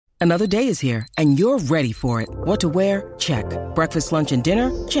Another day is here, and you're ready for it. What to wear? Check. Breakfast, lunch, and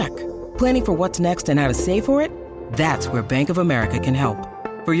dinner? Check. Planning for what's next and how to save for it? That's where Bank of America can help.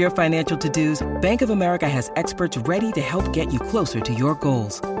 For your financial to-dos, Bank of America has experts ready to help get you closer to your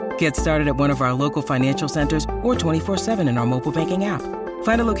goals. Get started at one of our local financial centers or 24/7 in our mobile banking app.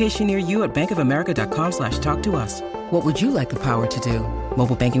 Find a location near you at bankofamerica.com/talktous. What would you like the power to do?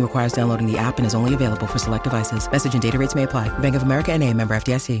 Mobile banking requires downloading the app and is only available for select devices. Message and data rates may apply. Bank of America N.A., member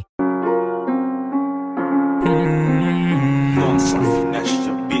FDIC. That's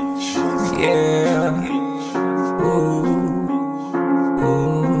your bitch. Yeah. Ooh.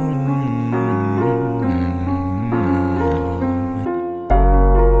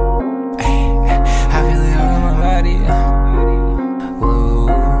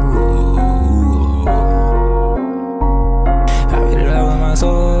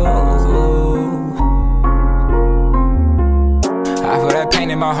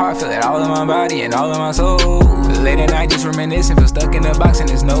 My heart, feel it all in my body and all in my soul. Late at night just reminiscing, feel stuck in the box and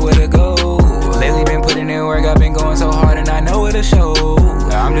there's nowhere to go. Lately been putting in work, I've been going so hard and I know where to show.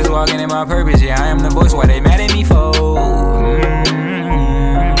 I'm just walking in my purpose, yeah, I am the voice, why they mad at me for?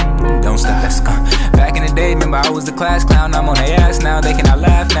 Don't stop, let's go. Back in the day, remember I was the class clown, I'm on their ass now, they cannot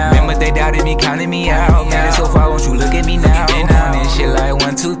laugh now. Remember they doubted me, counting me out. Man, it's so far, won't you look at me now? On this shit like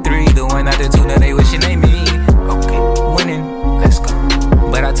 1, 2, 3, the one after two, now they wishing they me. Okay, winning, let's go.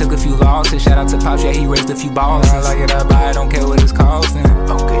 But I took a few losses, shout out to Pops, yeah, he raised a few balls. I like it, I buy it, don't care what it's costing.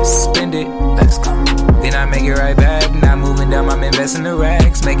 Okay, spend it, let's go. Then I make it right back, not moving down, I'm investing the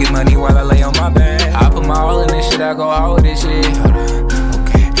racks. Making money while I lay on my back. I put my all in this shit, I go hard with this shit.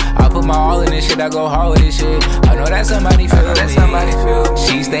 Okay, I put my all in this shit, I go hard with this shit. I know that somebody feel me.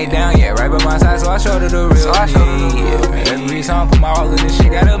 She stay down, yeah, right by my side, so I showed her the real me. Yeah, every song, put my all in this shit,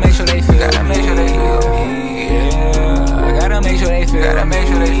 gotta make sure they feel me. Yeah, I gotta make sure they feel. Gotta make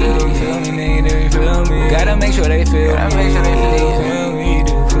sure they feel. Feel me, nigga, do you feel me? Gotta make sure they feel. Gotta make sure they feel. Feel me,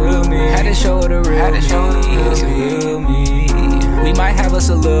 do you feel me? Had to show the real. Had to show the real. Feel me. We might have us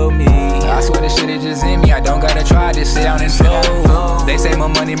a little me. I swear this shit is just in me. I don't gotta try, just sit down and flow. They say more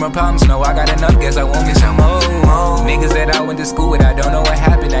money, more problems. No, I got enough. Guess I won't get some more. Niggas that I went to school with, I don't know what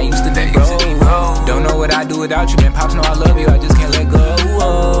happened. I used to be broke. Don't know what I do without you, man. Pops know I love you. I just can't let go.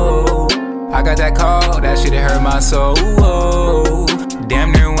 I got that call, that shit it hurt my soul.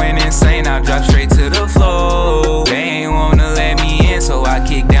 Damn near went insane, I dropped straight to the floor. They ain't wanna let me in, so I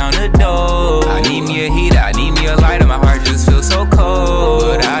kick down the door. I need me a heater, I need me a lighter, my heart just feels so cold.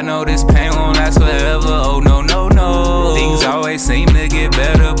 But I know this pain won't last forever, oh no, no, no. Things always seem to get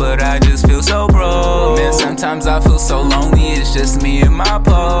better, but I just feel so broke. Man, sometimes I feel so lonely, it's just me and my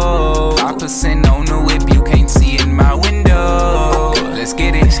pole. 5% on the whip, you can't see in my window. Let's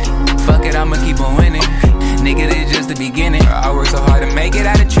get it. Fuck it, I'ma keep on winning. Nigga, this just the beginning. I work so hard to make it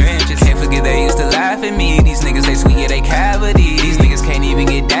out of trenches. Can't forget they used to laugh at me. These niggas, they sweet, yeah, they cavity. These niggas can't even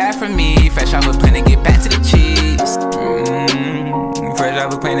get that from me. Fresh off a plane to get back to the cheese. Fresh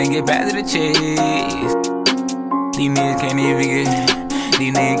off a plane to get back to the cheese. These niggas can't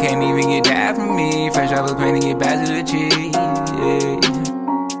even get that from me. Fresh off a plane to get back to the cheese. Yeah.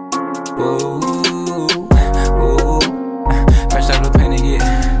 Whoa.